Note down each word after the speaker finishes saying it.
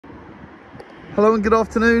Hello and good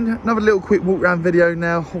afternoon. Another little quick walk around video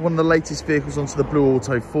now of one of the latest vehicles onto the Blue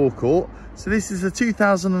Auto forecourt. So this is a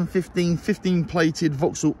 2015 15 plated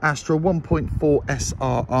Vauxhall Astra 1.4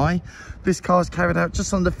 SRI. This car's carried out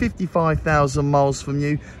just under 55,000 miles from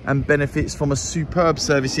you and benefits from a superb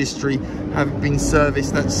service history, having been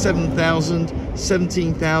serviced at 7,000,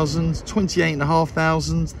 17,000,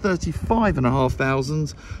 28,500,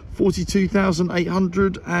 35,500,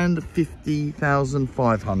 42,800 and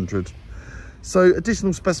 50,500. So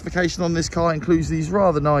additional specification on this car includes these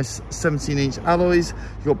rather nice 17-inch alloys.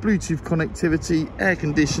 You've got Bluetooth connectivity, air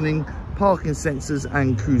conditioning, parking sensors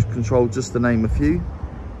and cruise control, just to name a few.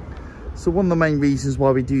 So one of the main reasons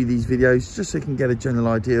why we do these videos, just so you can get a general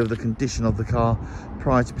idea of the condition of the car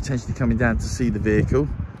prior to potentially coming down to see the vehicle.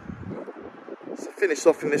 So finished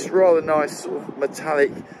off in this rather nice sort of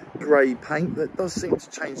metallic grey paint that does seem to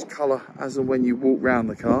change colour as and when you walk around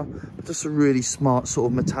the car, but just a really smart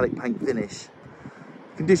sort of metallic paint finish.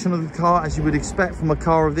 Condition of the car, as you would expect from a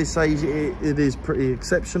car of this age, it is pretty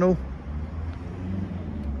exceptional.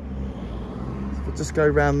 So we'll just go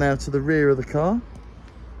around now to the rear of the car.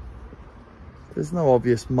 There's no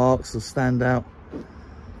obvious marks or standout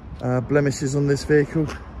blemishes on this vehicle.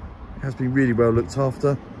 It has been really well looked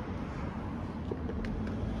after.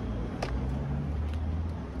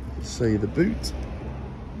 See the boot.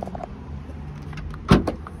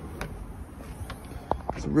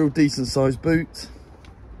 It's a real decent sized boot.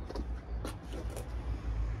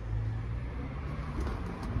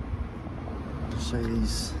 Show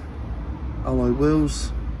these alloy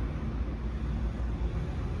wheels.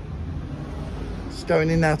 Just going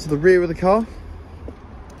in now to the rear of the car.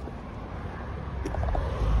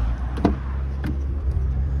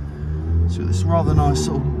 So this rather nice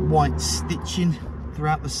sort of white stitching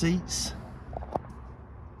throughout the seats.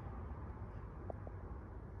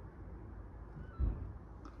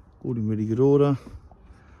 All in really good order.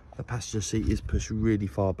 The passenger seat is pushed really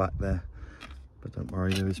far back there, but don't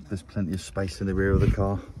worry, there's plenty of space in the rear of the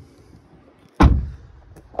car.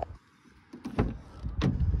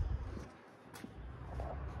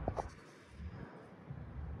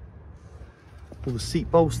 All the seat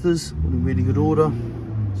bolsters all in really good order.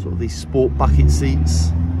 Sort of these sport bucket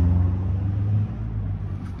seats.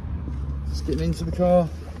 Just getting into the car.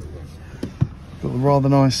 Got the rather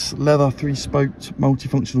nice leather 3-spoked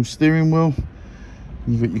multifunctional steering wheel.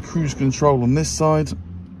 And you've got your cruise control on this side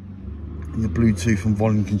and your Bluetooth and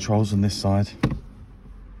volume controls on this side.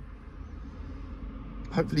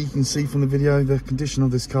 Hopefully you can see from the video the condition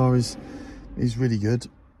of this car is really good.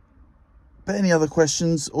 But any other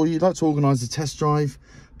questions or you'd like to organise a test drive,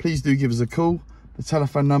 please do give us a call. The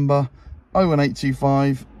telephone number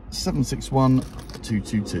 01825 761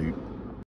 222.